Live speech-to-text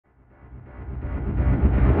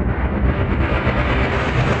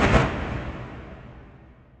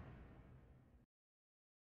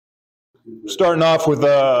Starting off with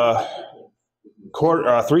a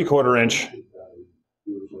 3/4 inch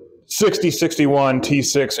 6061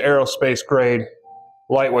 T6 aerospace grade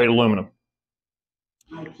lightweight aluminum.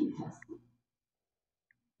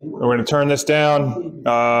 We're going to turn this down,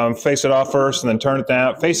 face it off first, and then turn it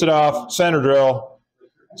down. Face it off, center drill,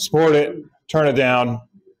 support it, turn it down,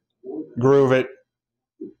 groove it,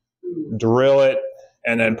 drill it,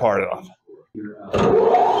 and then part it off.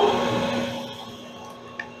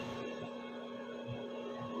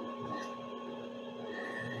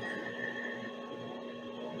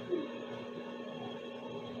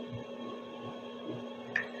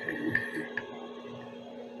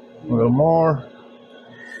 A little more.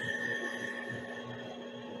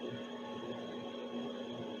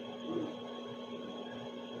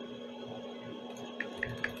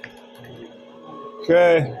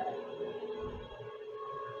 Okay.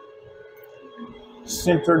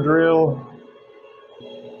 Center drill.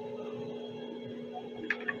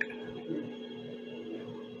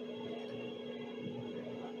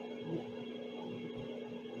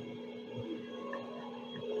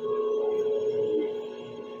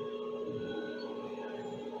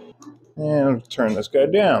 And turn this guy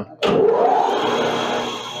down.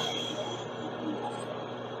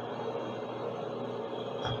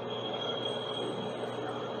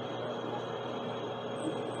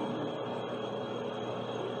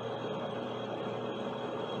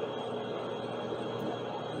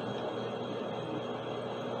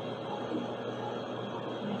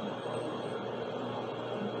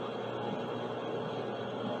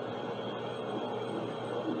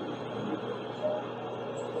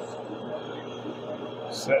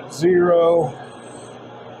 Set 0.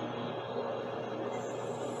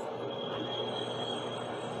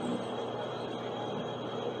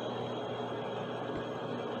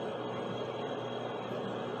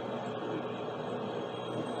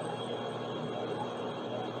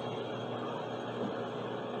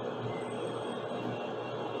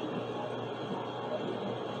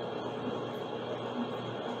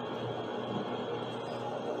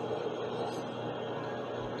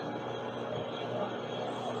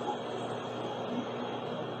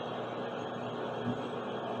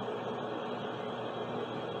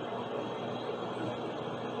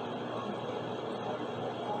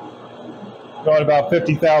 Going about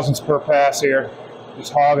 50 thousandths per pass here,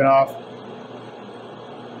 just hogging off.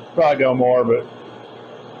 Probably go more, but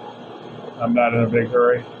I'm not in a big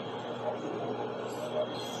hurry.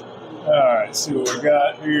 All right, see what we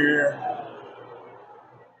got here.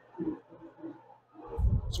 In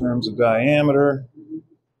terms of diameter.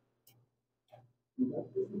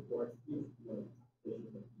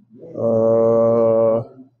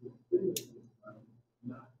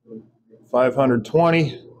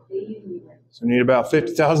 520. So we need about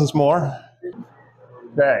 50 thousandths more.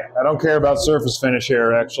 Okay, I don't care about surface finish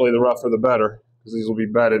here. Actually, the rougher the better, because these will be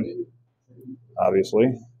bedded,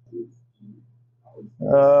 obviously.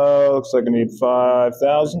 Looks like I need 5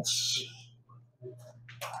 thousandths.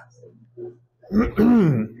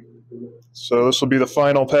 So this will be the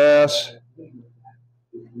final pass.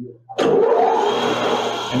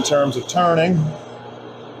 In terms of turning,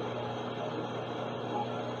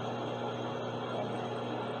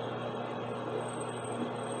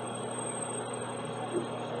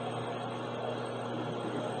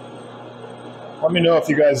 let me know if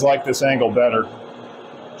you guys like this angle better.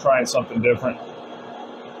 Trying something different.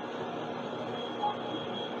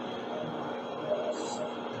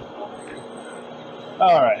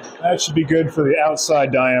 All right, that should be good for the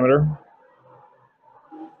outside diameter.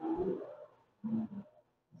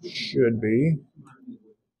 Should be.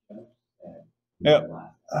 Yep,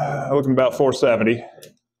 looking about 470.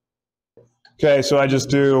 Okay, so I just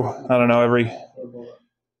do, I don't know,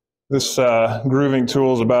 this grooving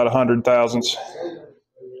tool is about 100 thousandths.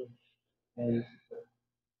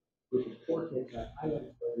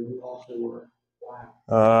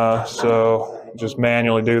 So just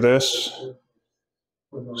manually do this.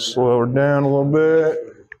 Slow her down a little bit.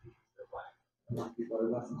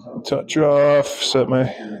 Touch off, set my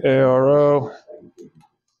ARO.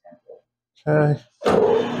 Okay.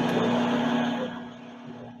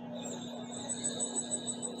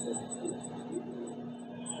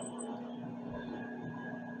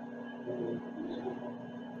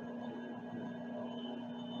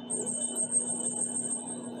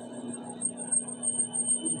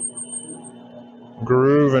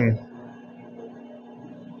 Grooving.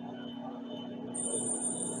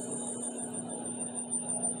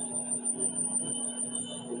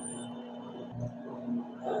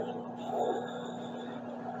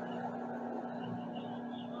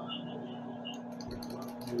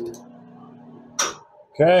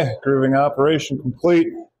 Okay, grooving operation complete.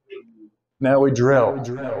 Now we drill.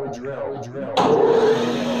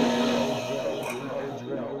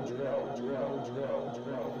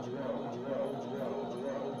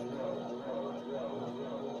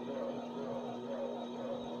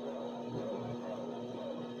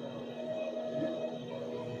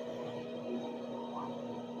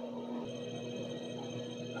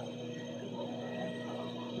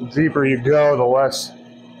 The deeper you go, the less,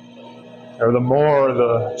 or the more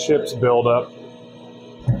the chips build up.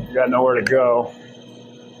 You got nowhere to go.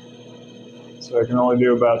 So I can only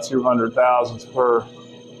do about 200 thousandths per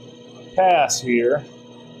pass here.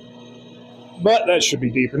 But that should be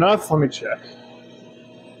deep enough. Let me check.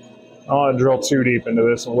 I don't want to drill too deep into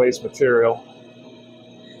this and waste material.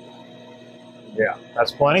 Yeah,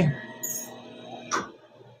 that's plenty.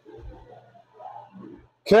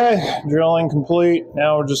 Okay, drilling complete.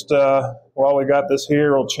 Now we're just, while we got this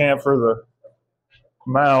here, we'll chamfer the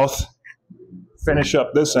mouth. Finish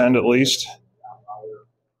up this end at least.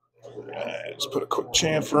 Just put a quick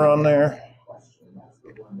chamfer on there.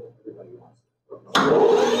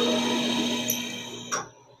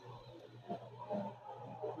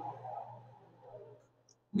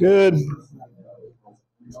 Good.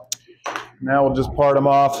 Now we'll just part them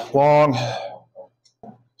off long.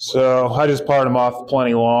 So I just part them off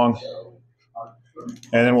plenty long.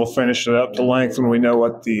 And then we'll finish it up to length when we know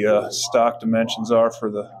what the stock dimensions are for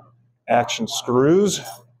the action screws.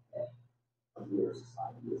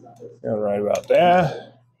 All right about that.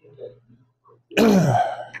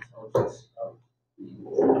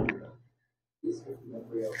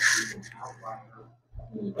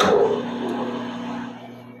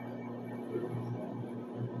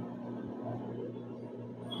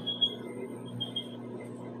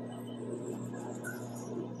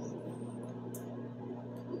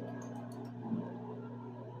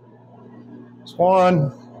 This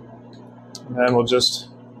one, and then we'll just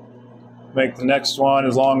make the next one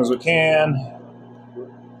as long as we can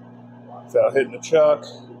without hitting the chuck.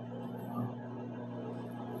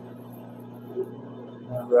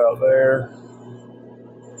 About there.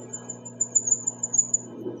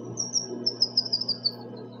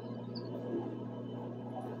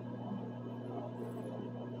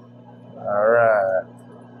 All right.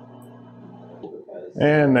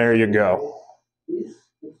 And there you go.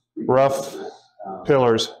 Rough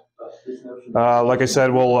pillars. Like I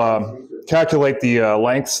said, we'll calculate the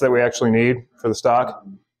lengths that we actually need for the stock,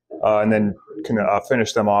 and then can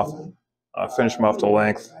finish them off to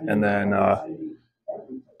length, and then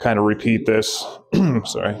kind of repeat this.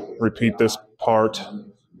 Repeat this part.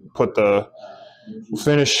 We'll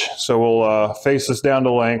finish. So we'll face this down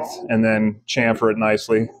to length, and then chamfer it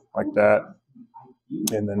nicely like that,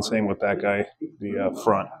 and then same with that guy, the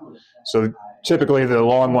front. So typically the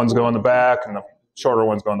long ones go in the back and the shorter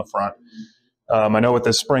ones go in the front. I know with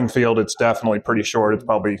this Springfield, it's definitely pretty short. It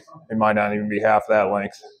might not even be half that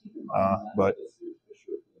length. But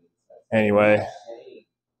anyway,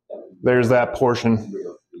 there's that portion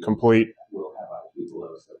complete.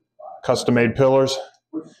 Custom-made pillars.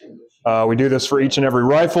 We do this for each and every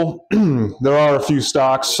rifle. There are a few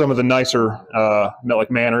stocks, some of the nicer,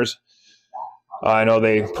 like Manners. I know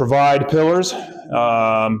they provide pillars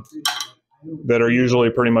that are usually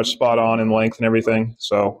pretty much spot on in length and everything.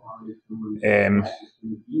 So,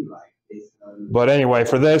 but anyway,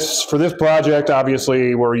 for this project,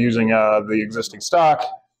 obviously we're using the existing stock,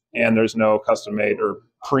 and there's no custom-made or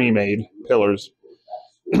pre-made pillars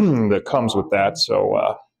that comes with that.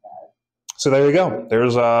 So, so there you go.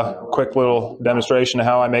 There's a quick little demonstration of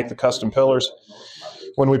how I make the custom pillars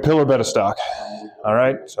when we pillar bed a stock. All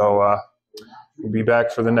right, so we'll be back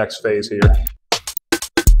for the next phase here.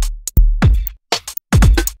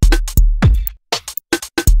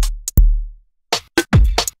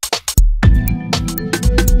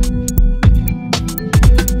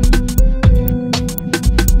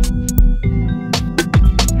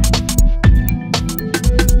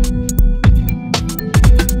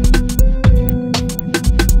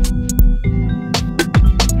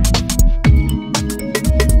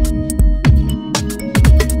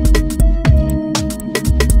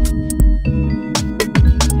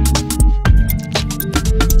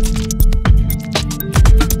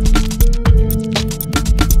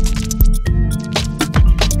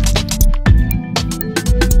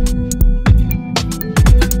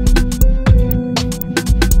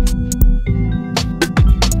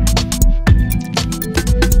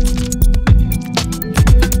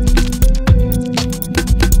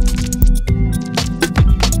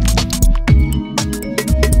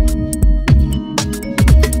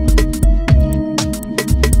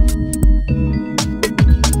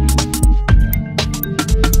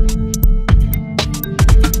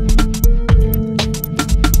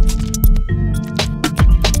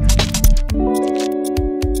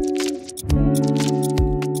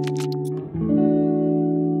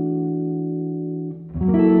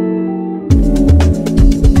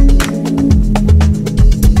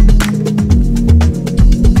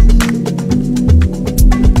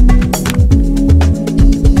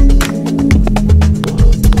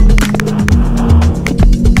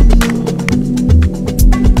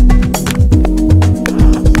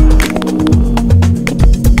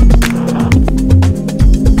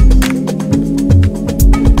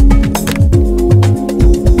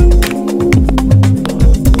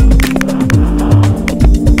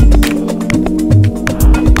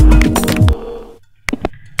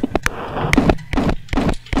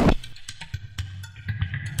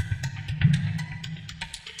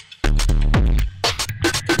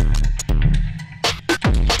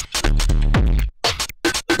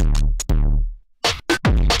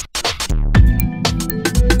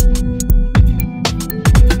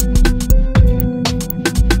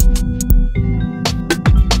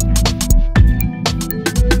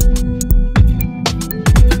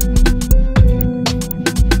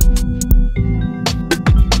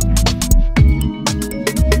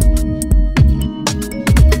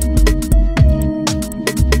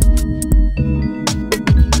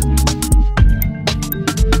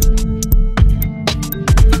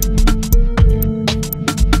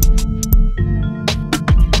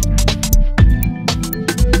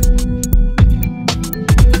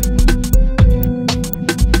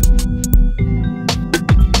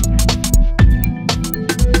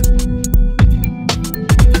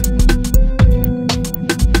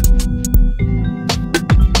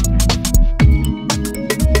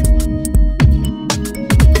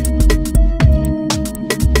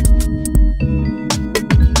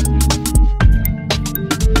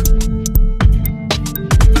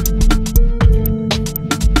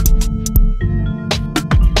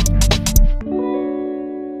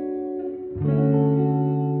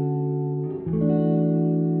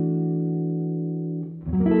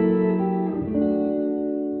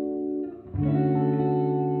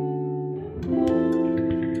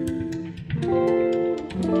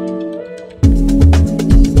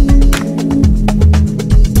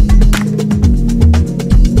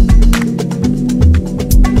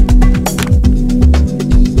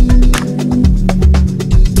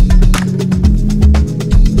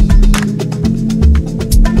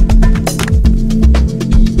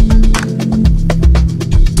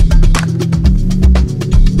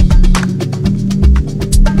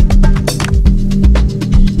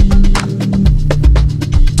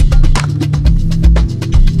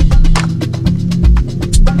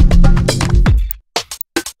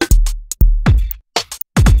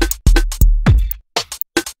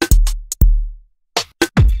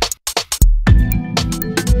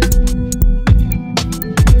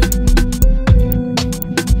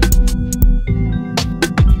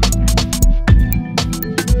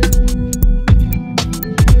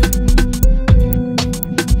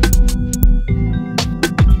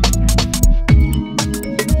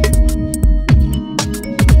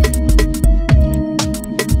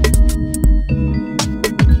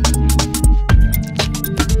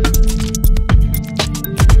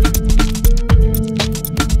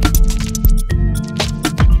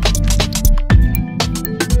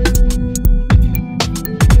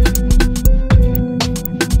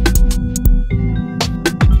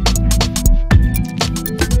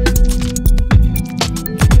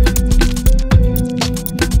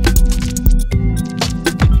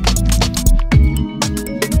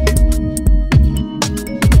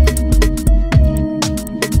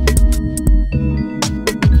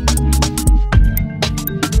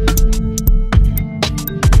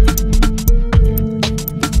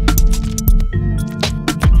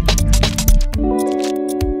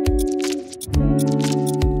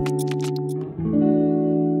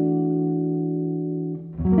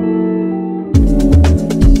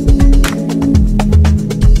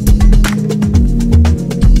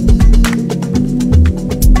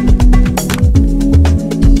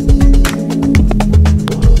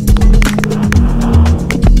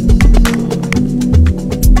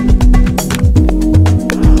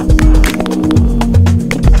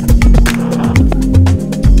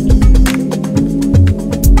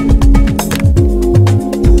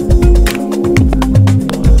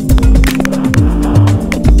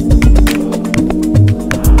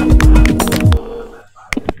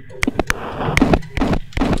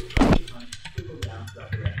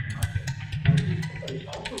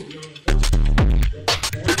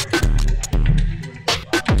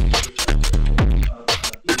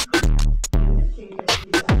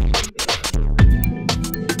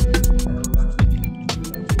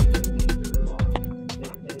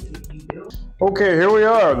 Okay, here we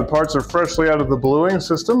are. The parts are freshly out of the bluing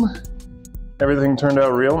system. Everything turned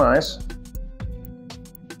out real nice.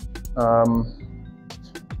 I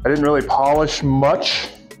didn't really polish much.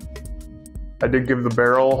 I did give the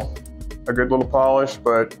barrel a good little polish,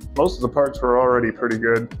 but most of the parts were already pretty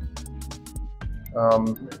good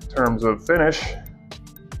in terms of finish.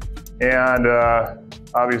 And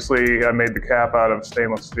obviously I made the cap out of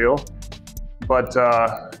stainless steel, but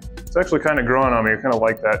it's actually kind of growing on me. I kind of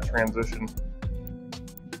like that transition.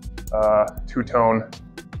 Two-tone,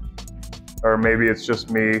 or maybe it's just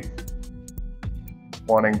me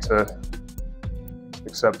wanting to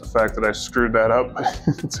accept the fact that I screwed that up.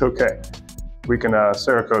 It's okay. We can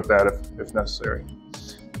Cerakote that if necessary.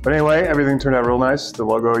 But anyway, everything turned out real nice. The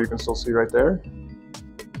logo you can still see right there,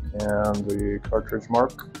 and the cartridge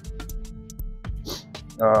mark.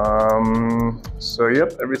 So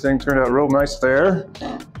yep, everything turned out real nice there.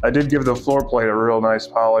 I did give the floor plate a real nice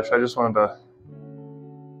polish. I just wanted to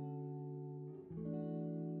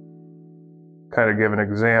kind of give an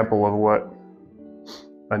example of what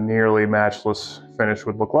a nearly matchless finish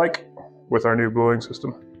would look like with our new bluing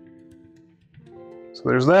system. So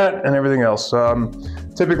there's that and everything else.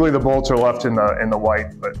 Typically the bolts are left in the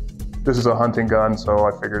white, but this is a hunting gun, so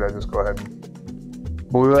I figured I'd just go ahead and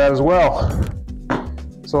blue that as well.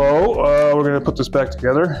 So we're gonna put this back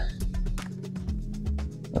together.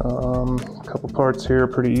 A couple parts here,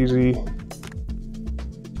 pretty easy.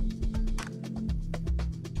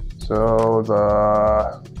 So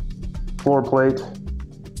the floor plate, a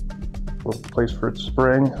little place for its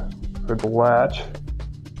spring, for the latch.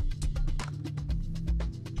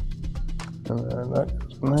 And then that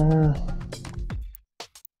goes in there.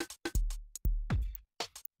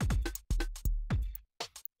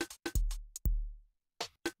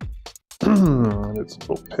 And it's a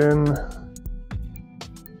little pin.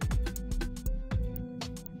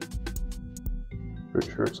 Pretty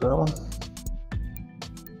sure it's that one.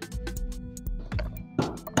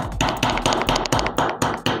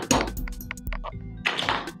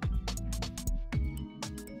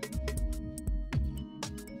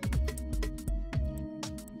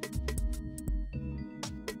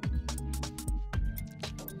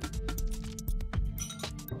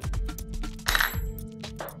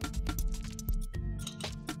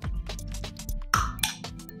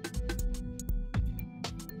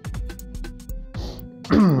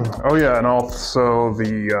 Oh yeah, and also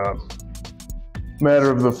the matter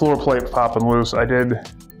of the floor plate popping loose, I did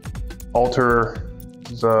alter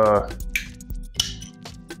the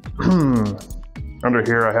under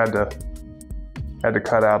here. I had to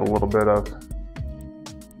cut out a little bit of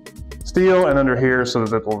steel and under here so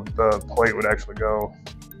that the plate would actually go.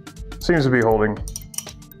 Seems to be holding.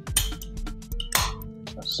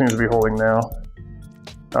 Seems to be holding now.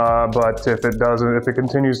 But if it doesn't, if it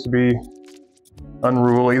continues to be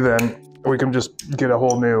unruly, then we can just get a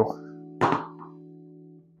whole new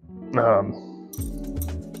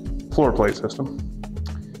floor plate system.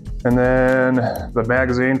 And then the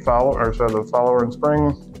magazine follower, the follower and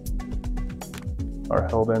spring are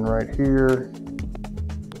held in right here.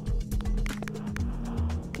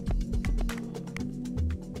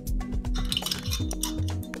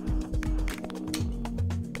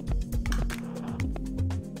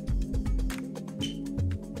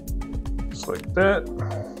 Just like that.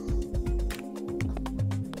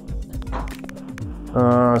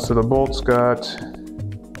 So the bolt's got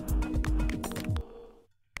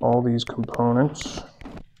all these components.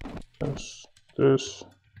 This.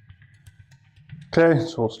 Okay,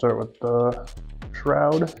 so we'll start with the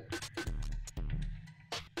shroud.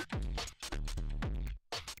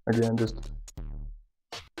 Again, just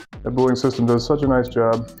the bluing system does such a nice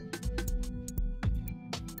job.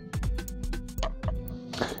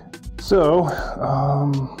 So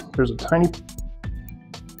there's a tiny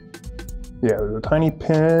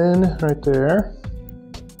pin right there,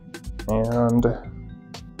 and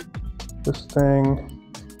this thing,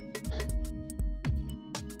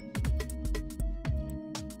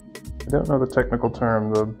 I don't know the technical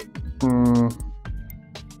term, I'll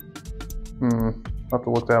have to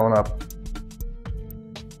look that one up.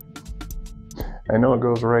 I know it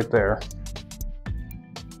goes right there,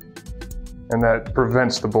 and that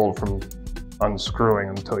prevents the bolt from unscrewing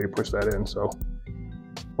until you push that in, so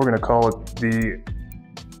we're going to call it the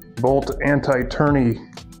bolt anti-tourney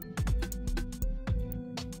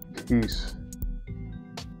piece.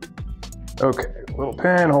 Okay, little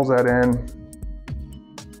pin holds that in.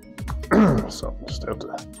 So just have to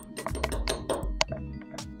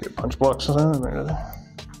get punch blocks in there.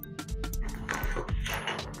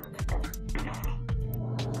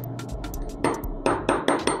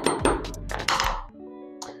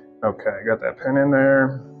 Okay, got that pin in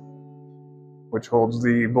there, which holds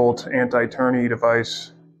the bolt anti-tourney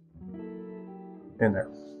device in there.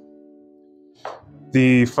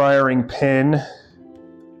 The firing pin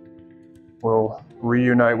will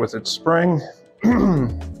reunite with its spring.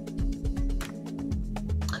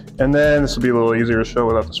 And then this will be a little easier to show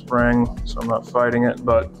without the spring, so I'm not fighting it,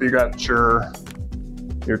 but you got your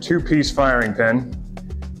two-piece firing pin.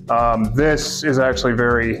 This is actually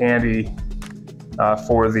very handy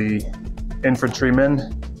for the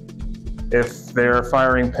infantrymen. If their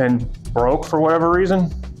firing pin broke for whatever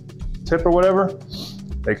reason, tip or whatever,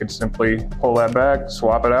 they could simply pull that back,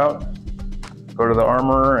 swap it out, go to the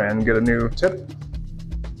armorer and get a new tip,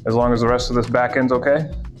 as long as the rest of this back end's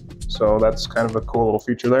okay. So that's kind of a cool little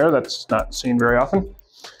feature there that's not seen very often.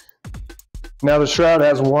 Now the shroud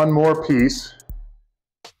has one more piece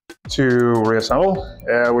to reassemble,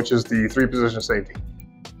 which is the 3-position safety.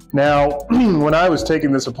 Now, when I was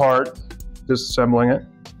taking this apart, disassembling it,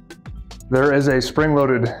 there is a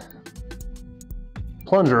spring-loaded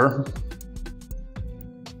plunger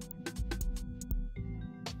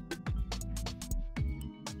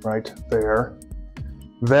right there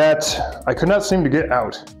that I could not seem to get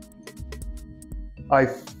out. I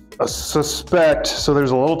suspect, so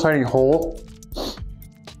there's a little tiny hole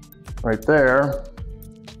right there,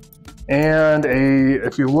 and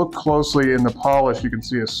if you look closely in the polish, you can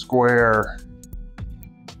see a square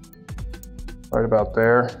right about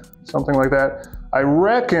there, something like that. I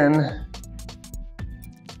reckon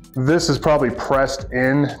this is probably pressed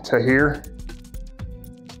in to here,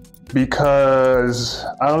 because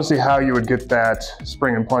I don't see how you would get that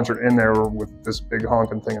spring and plunger in there with this big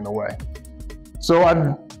honking thing in the way. So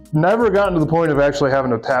I've never gotten to the point of actually having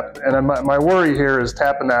to tap, and my worry here is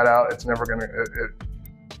tapping that out. It's never gonna,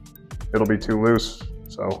 it'll be too loose.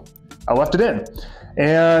 So I left it in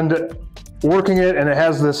and working it, and it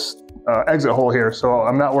has this exit hole here. So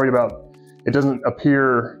I'm not worried about, it doesn't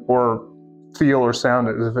appear or feel or sound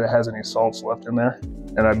as if it has any salts left in there.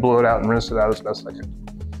 And I blew it out and rinsed it out as best I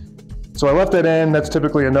could. So I left it in. That's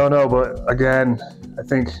typically a no-no, but again, I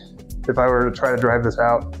think if I were to try to drive this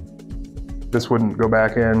out, this wouldn't go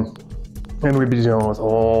back in, and we'd be dealing with a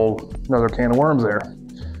whole another can of worms there.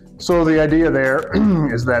 So the idea there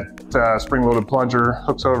is that spring-loaded plunger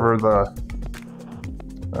hooks over the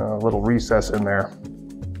little recess in there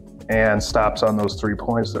and stops on those 3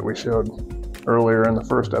 points that we showed earlier in the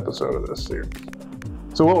first episode of this series.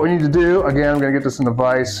 So what we need to do, again, I'm gonna get this in the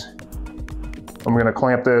vise. I'm gonna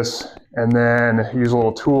clamp this and then use a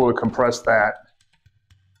little tool to compress that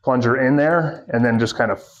plunger in there and then just kind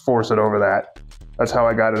of force it over that. That's how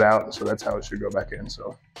I got it out, so that's how it should go back in.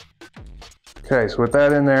 So, okay, so with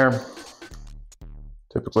that in there,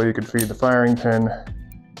 typically you could feed the firing pin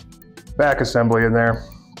back assembly in there.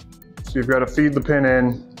 So you've got to feed the pin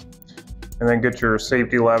in and then get your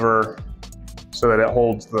safety lever so that it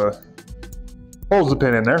holds the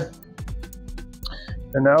pin in there.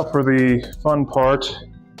 And now for the fun part,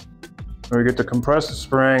 we get to compress the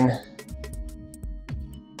spring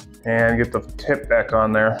and get the tip back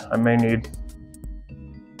on there. I may need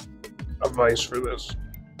a vise for this.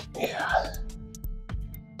 Yeah.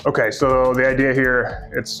 Okay, so the idea here,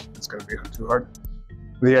 it's gonna be too hard.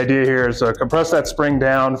 The idea here is to compress that spring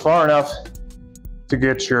down far enough to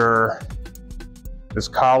get this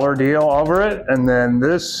collar deal over it, and then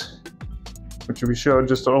this, which we showed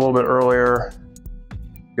just a little bit earlier,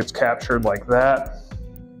 gets captured like that.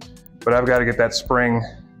 But I've got to get that spring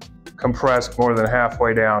compressed more than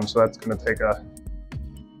halfway down, so that's going to take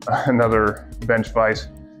another bench vise.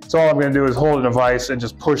 So all I'm going to do is hold it in a vise and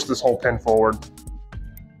just push this whole pin forward,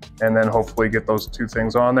 and then hopefully get those two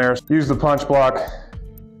things on there. Use the punch block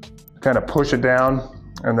to kind of push it down,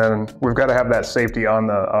 and then we've got to have that safety on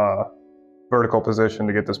the vertical position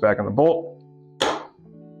to get this back in the bolt.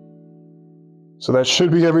 So that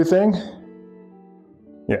should be everything.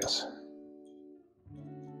 Yes.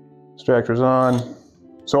 Extractor's on.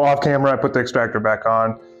 So off camera, I put the extractor back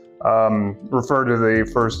on. Refer to the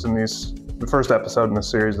first episode in the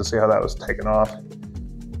series to see how that was taken off.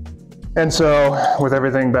 And so with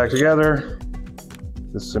everything back together,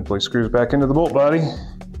 this simply screws back into the bolt body.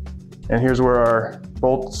 And here's where our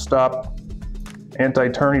bolt stop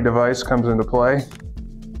anti-tourney device comes into play.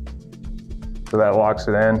 So that locks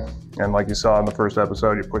it in. And like you saw in the first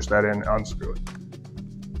episode, you push that in and unscrew it.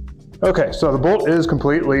 Okay, so the bolt is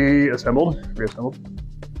completely reassembled.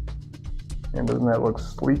 And doesn't that look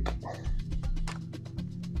sleek?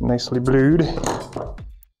 Nicely blued.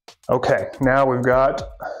 Okay, now we've got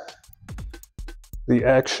the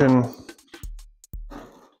action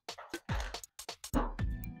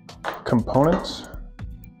components.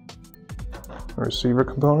 receiver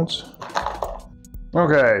components.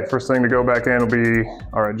 Okay, first thing to go back in will be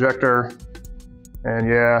our ejector. And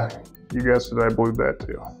yeah, you guessed it, I blew that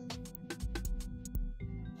too.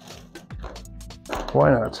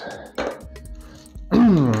 Why not?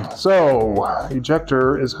 So,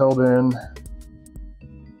 ejector is held in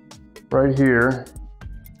right here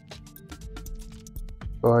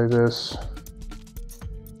by this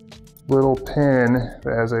little pin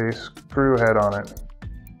that has a screw head on it.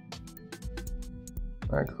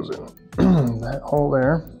 That goes in that hole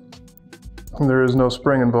there. And there is no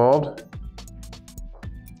spring involved.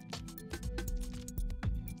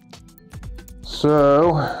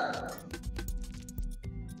 So,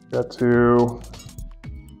 got to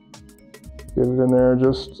get it in there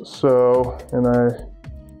just so, and I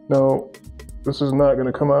know this is not going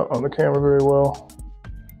to come out on the camera very well.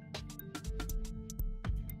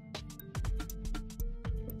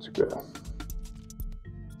 That's good.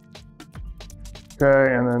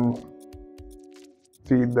 Okay, and then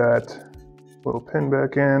feed that little pin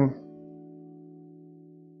back in.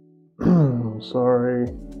 Sorry,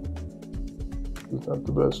 it's not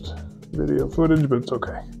the best video footage, but it's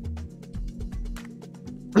okay.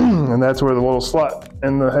 And that's where the little slot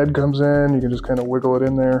in the head comes in. You can just kind of wiggle it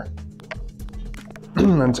in there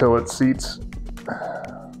until it seats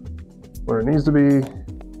where it needs to be.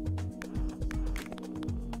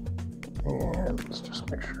 And let's just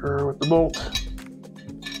make sure with the bolt.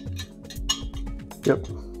 Yep.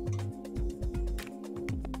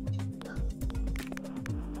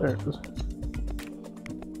 There it is.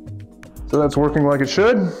 So that's working like it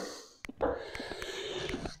should.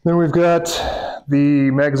 Then we've got the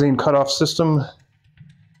magazine cutoff system,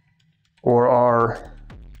 or our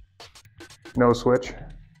no switch.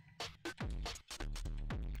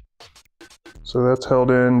 So that's held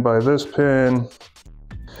in by this pin.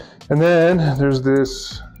 And then there's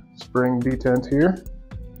this spring detent here.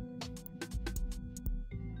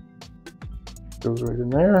 Goes right in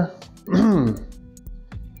there. And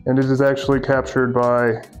it is actually captured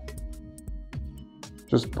by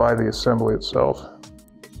just by the assembly itself.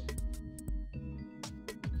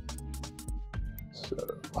 So,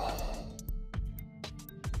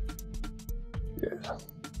 yeah,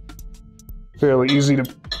 fairly easy to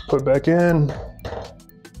put back in.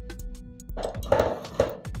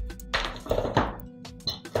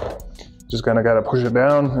 Just kind of got to push it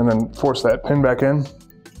down and then force that pin back in. Like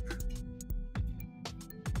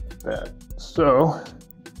that. So,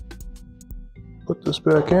 put this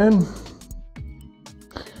back in.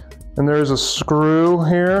 And there's a screw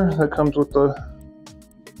here that comes with the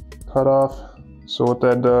cutoff. So what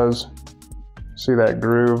that does, see that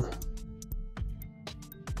groove?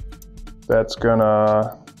 That's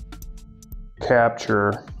gonna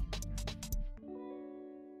capture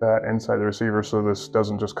that inside the receiver so this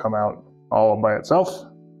doesn't just come out all by itself.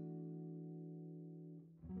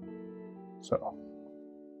 So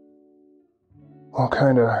I'll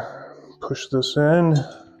kind of push this in.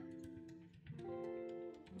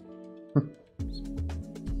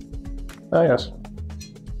 Ah, yes.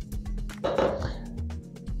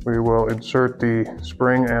 We will insert the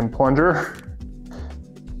spring and plunger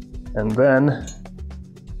and then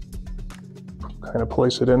kind of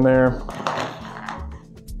place it in there.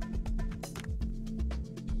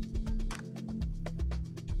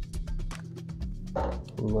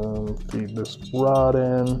 And then feed this rod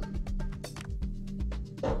in.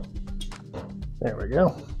 There we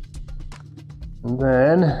go. And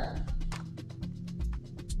then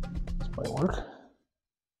work.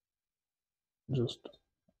 Just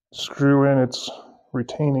screw in its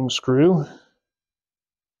retaining screw.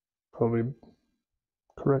 Probably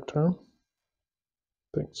correct term.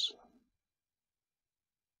 Thanks.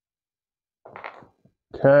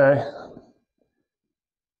 Okay.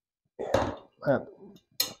 That's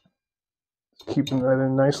keeping that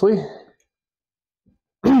in nicely.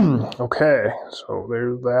 Okay, so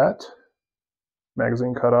there's that.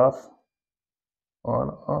 Magazine cutoff. On,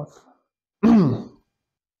 off.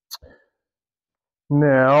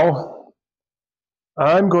 Now,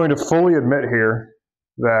 I'm going to fully admit here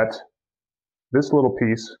that this little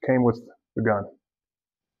piece came with the gun.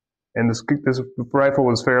 And this rifle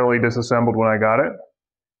was fairly disassembled when I got it.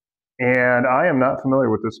 And I am not familiar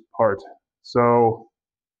with this part. So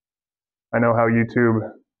I know how YouTube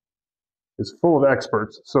is full of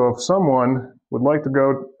experts. So if someone would like to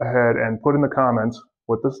go ahead and put in the comments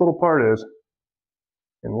what this little part is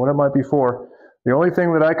and what it might be for, the only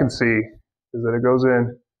thing that I can see is that it goes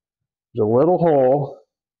in, there's a little hole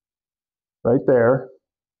right there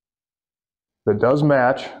that does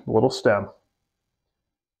match the little stem.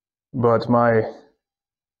 But my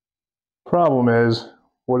problem is,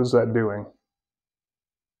 what is that doing?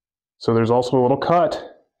 So there's also a little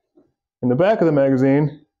cut in the back of the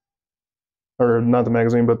magazine, or not the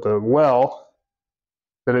magazine, but the well,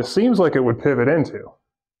 that it seems like it would pivot into,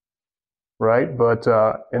 right? But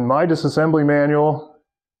in my disassembly manual,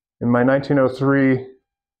 in my 1903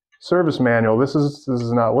 service manual, this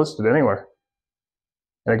is not listed anywhere.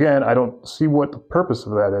 And again, I don't see what the purpose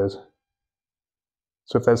of that is.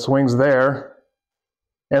 So if that swings there,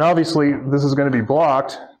 and obviously this is going to be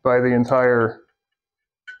blocked by the entire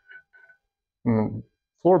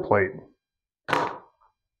floor plate.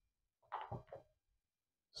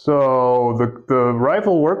 So the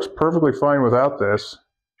rifle works perfectly fine without this.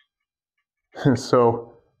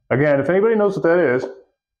 So again, if anybody knows what that is,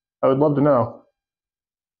 I would love to know.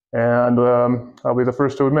 And I'll be the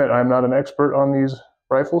first to admit, I'm not an expert on these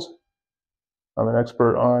rifles. I'm an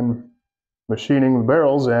expert on machining the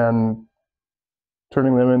barrels and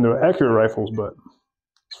turning them into accurate rifles. But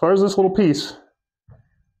as far as this little piece,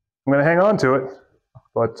 I'm going to hang on to it.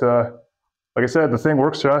 But like I said, the thing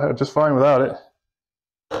works just fine without it.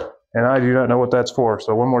 And I do not know what that's for.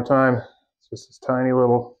 So one more time, it's just this tiny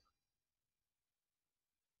little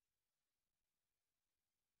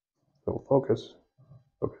focus.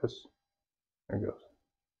 There it goes.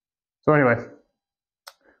 So anyway,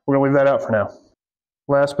 we're going to leave that out for now.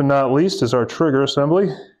 Last but not least is our trigger assembly.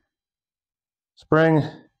 Spring,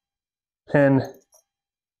 pin,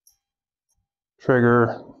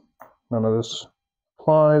 trigger, none of this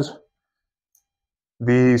applies.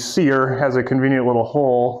 The sear has a convenient little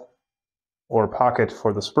hole or pocket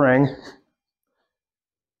for the spring.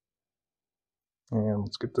 And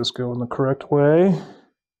let's get this going the correct way.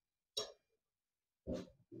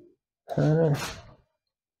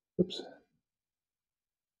 Oops.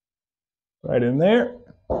 Right in there.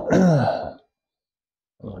 I'm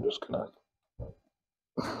just gonna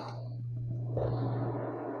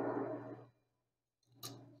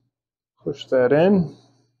push that in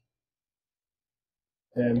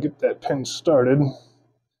and get that pin started.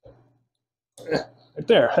 Right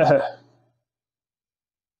there.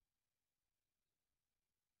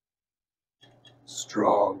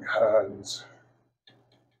 Strong hands.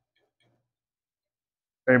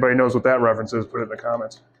 If anybody knows what that reference is, put it in the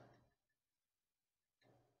comments.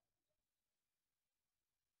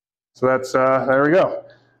 So that's, there we go.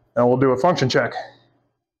 Now we'll do a function check.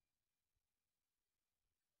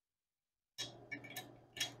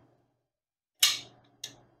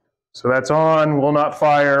 So that's on, will not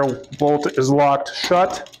fire, bolt is locked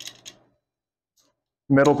shut.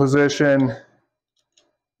 Middle position,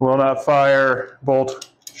 will not fire, bolt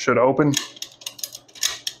should open.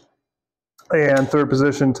 And third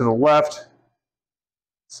position to the left,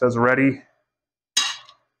 says ready,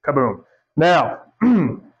 kaboom. Now,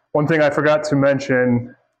 one thing I forgot to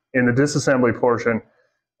mention in the disassembly portion,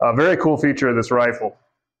 a very cool feature of this rifle.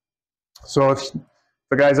 So if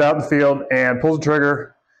the guy's out in the field and pulls the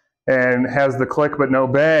trigger and has the click but no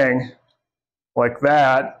bang, like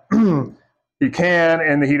that, he can,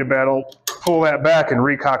 in the heat of battle, pull that back and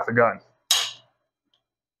recock the gun.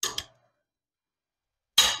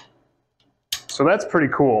 So that's pretty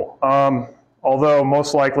cool. Although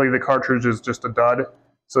most likely the cartridge is just a dud,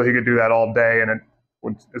 so he could do that all day and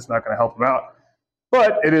it's not going to help him out.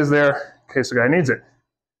 But it is there in case the guy needs it.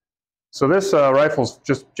 So this rifle's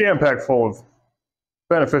just jam-packed full of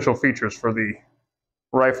beneficial features for the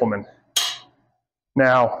rifleman.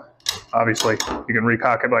 Now, obviously, you can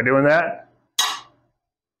recock it by doing that,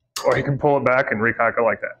 or you can pull it back and recock it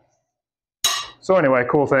like that. So anyway,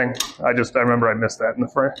 cool thing. I remember I missed that in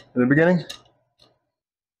the beginning.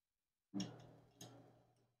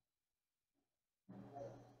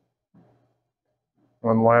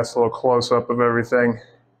 One last little close-up of everything.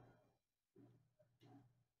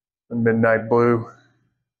 The midnight blue.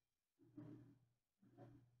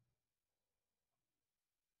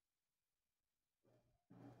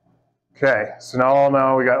 Okay, so now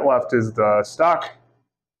all we got left is the stock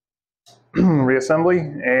reassembly,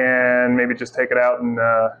 and maybe just take it out and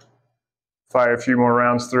fire a few more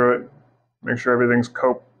rounds through it. Make sure everything's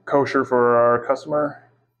kosher for our customer,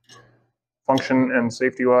 function and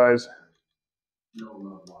safety-wise.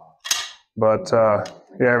 But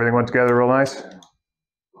yeah, everything went together real nice.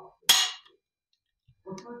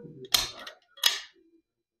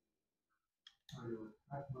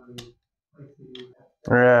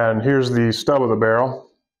 And here's the stub of the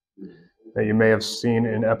barrel that you may have seen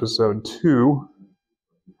in episode 2.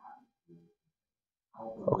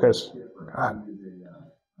 Focus. God.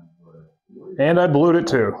 And I blued it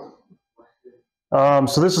too.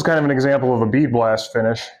 So this is kind of an example of a bead blast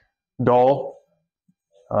finish. Dull.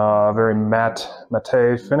 Very mate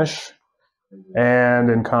finish. And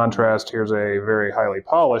in contrast, here's a very highly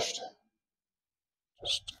polished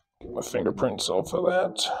Just get my fingerprints off of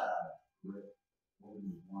that.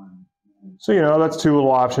 So, you know, that's two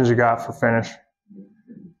little options you got for finish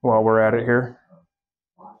while we're at it here.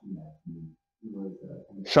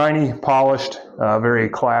 Shiny, polished, very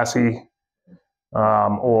classy,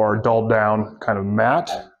 or dulled down kind of matte,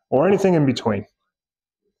 or anything in between.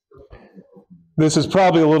 This is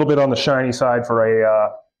probably a little bit on the shiny side for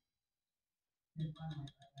a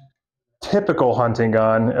typical hunting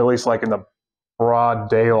gun, at least like in the broad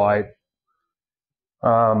daylight.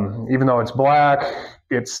 Even though it's black,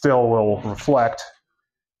 it still will reflect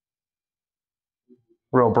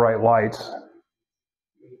real bright light.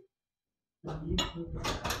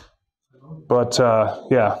 But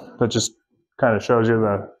yeah, that just kind of shows you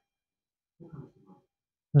the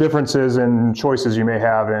differences in choices you may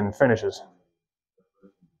have in finishes.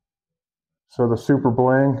 So the super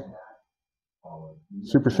bling,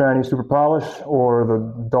 super shiny, super polish, or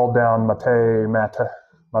the dulled down mata,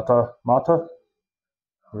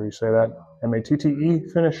 where you say that? M-A-T-T-E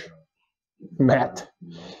finish? Matte.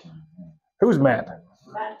 Who's Matt?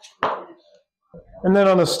 And then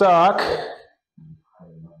on the stock,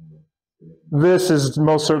 this is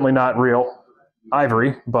most certainly not real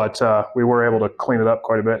ivory, but we were able to clean it up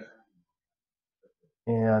quite a bit.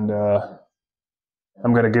 And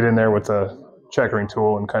I'm going to get in there with a checkering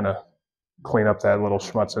tool and kind of clean up that little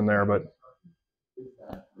schmutz in there, but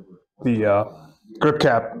the grip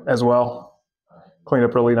cap as well, cleaned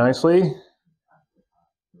up really nicely.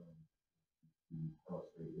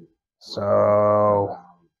 So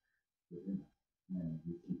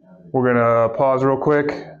we're gonna pause real quick,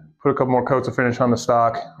 put a couple more coats of finish on the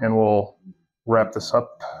stock, and we'll wrap this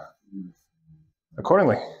up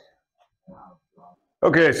accordingly.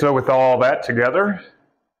 Okay, so with all that together,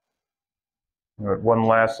 one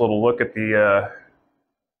last little look at the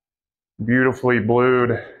beautifully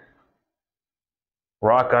blued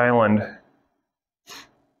Rock Island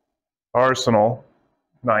Arsenal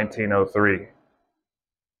 1903.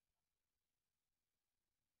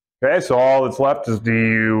 Okay, so all that's left is, do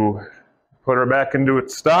you put her back into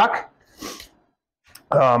its stock?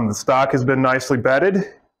 The stock has been nicely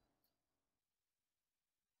bedded.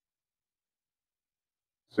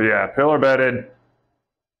 So yeah, pillar bedded,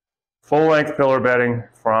 full length pillar bedding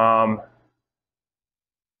from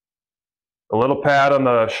the little pad on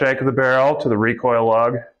the shank of the barrel to the recoil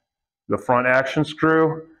lug, the front action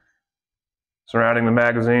screw surrounding the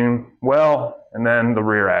magazine well, and then the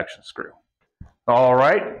rear action screw. All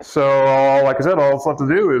right, so like I said, all that's left to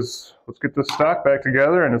do is let's get this stock back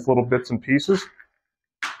together in its little bits and pieces.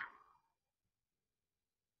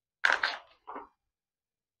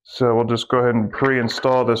 So we'll just go ahead and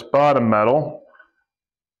pre-install this bottom metal.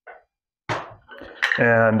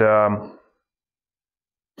 And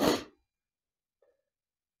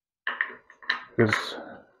there's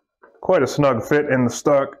quite a snug fit in the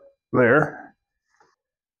stock there.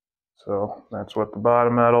 So that's what the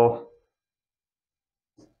bottom metal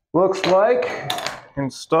looks like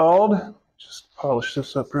installed. Just polish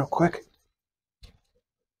this up real quick.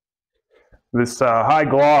 This high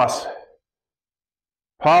gloss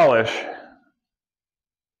polish,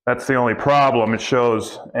 that's the only problem. It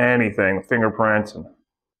shows anything, fingerprints and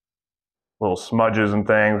little smudges and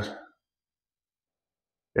things.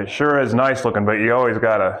 It sure is nice looking, but you always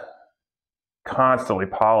gotta constantly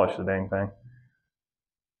polish the dang thing.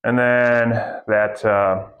 And then that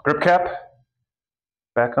grip cap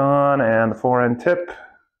back on, and the fore end tip.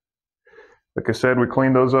 Like I said, we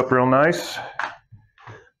cleaned those up real nice.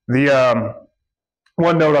 The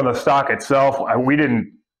one note on the stock itself, we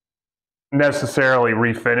didn't necessarily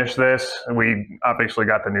refinish this. We obviously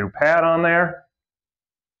got the new pad on there.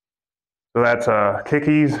 So that's a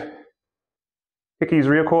Kickies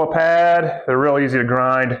recoil pad. They're real easy to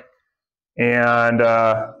grind and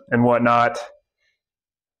whatnot.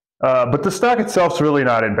 But the stock itself's really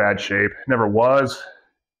not in bad shape. Never was.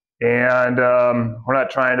 And we're not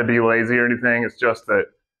trying to be lazy or anything. It's just that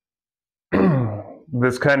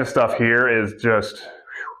this kind of stuff here is just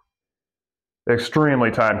extremely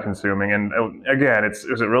time consuming. And again, is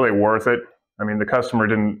it really worth it? I mean, the customer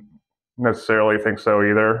didn't necessarily think so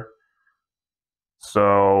either.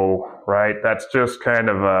 So, right, that's just kind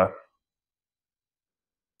of a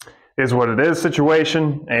is what it is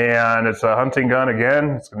situation. And it's a hunting gun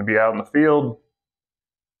again. It's going to be out in the field.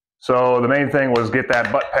 So the main thing was get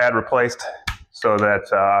that butt pad replaced so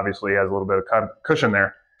that obviously has a little bit of cushion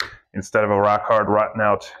there instead of a rock hard, rotten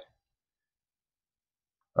out,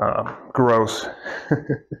 gross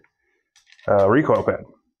recoil pad.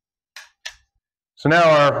 So now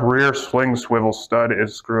our rear swing swivel stud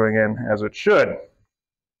is screwing in as it should.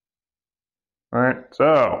 All right,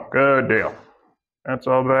 so good deal. That's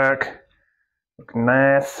all back. Looking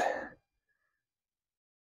nice.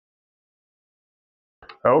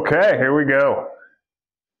 Okay, here we go.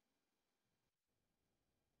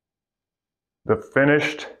 The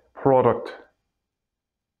finished product.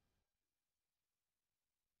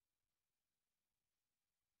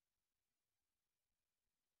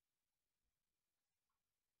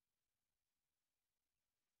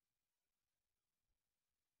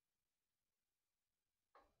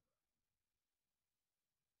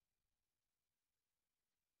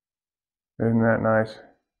 Isn't that nice?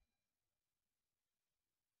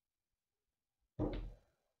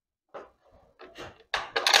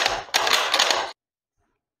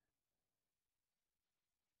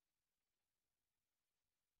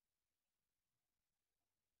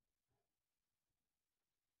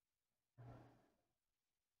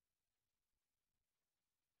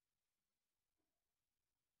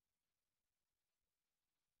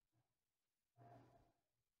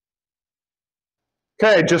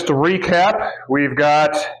 Okay, just to recap, we've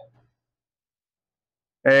got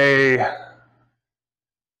a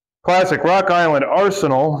classic Rock Island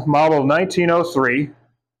Arsenal, model 1903,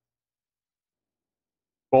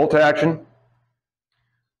 bolt action,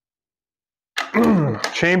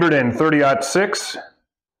 chambered in 30-06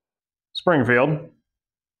 Springfield,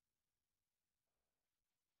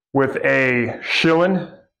 with a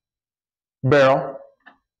Schillen barrel,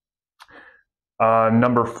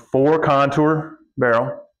 number 4 contour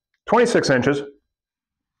barrel, 26 inches,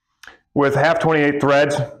 with half 28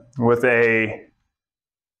 threads, with a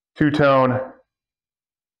two-tone,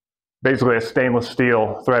 basically a stainless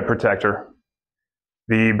steel thread protector.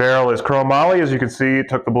 The barrel is chrome moly, as you can see. It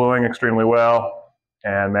took the bluing extremely well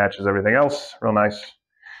and matches everything else. Real nice.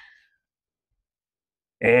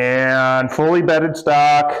 And fully bedded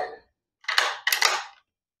stock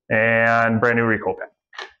and brand new recoil pin.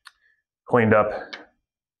 Cleaned up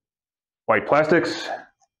white plastics.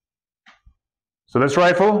 So this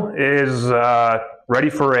rifle is ready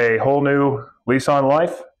for a whole new lease on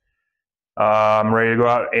life. I'm ready to go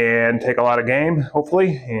out and take a lot of game,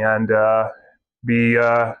 hopefully, and be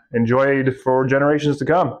enjoyed for generations to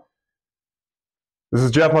come. This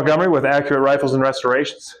is Geoff Montgomery with Accurate Rifles and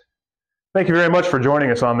Restorations. Thank you very much for joining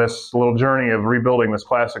us on this little journey of rebuilding this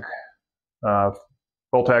classic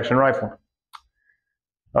bolt-action rifle.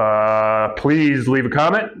 Please leave a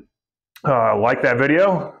comment, like that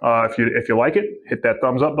video if you like it. Hit that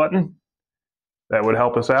thumbs up button. That would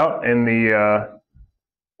help us out in the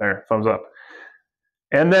there, thumbs up.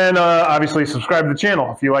 And then obviously subscribe to the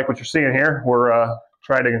channel if you like what you're seeing here. We're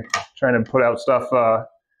trying to put out stuff at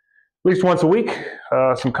least once a week,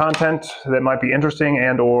 some content that might be interesting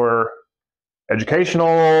and or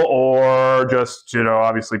educational, or just, you know,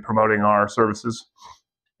 obviously promoting our services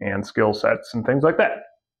and skill sets and things like that.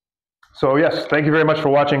 So yes, thank you very much for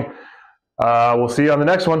watching. We'll see you on the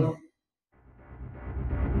next one.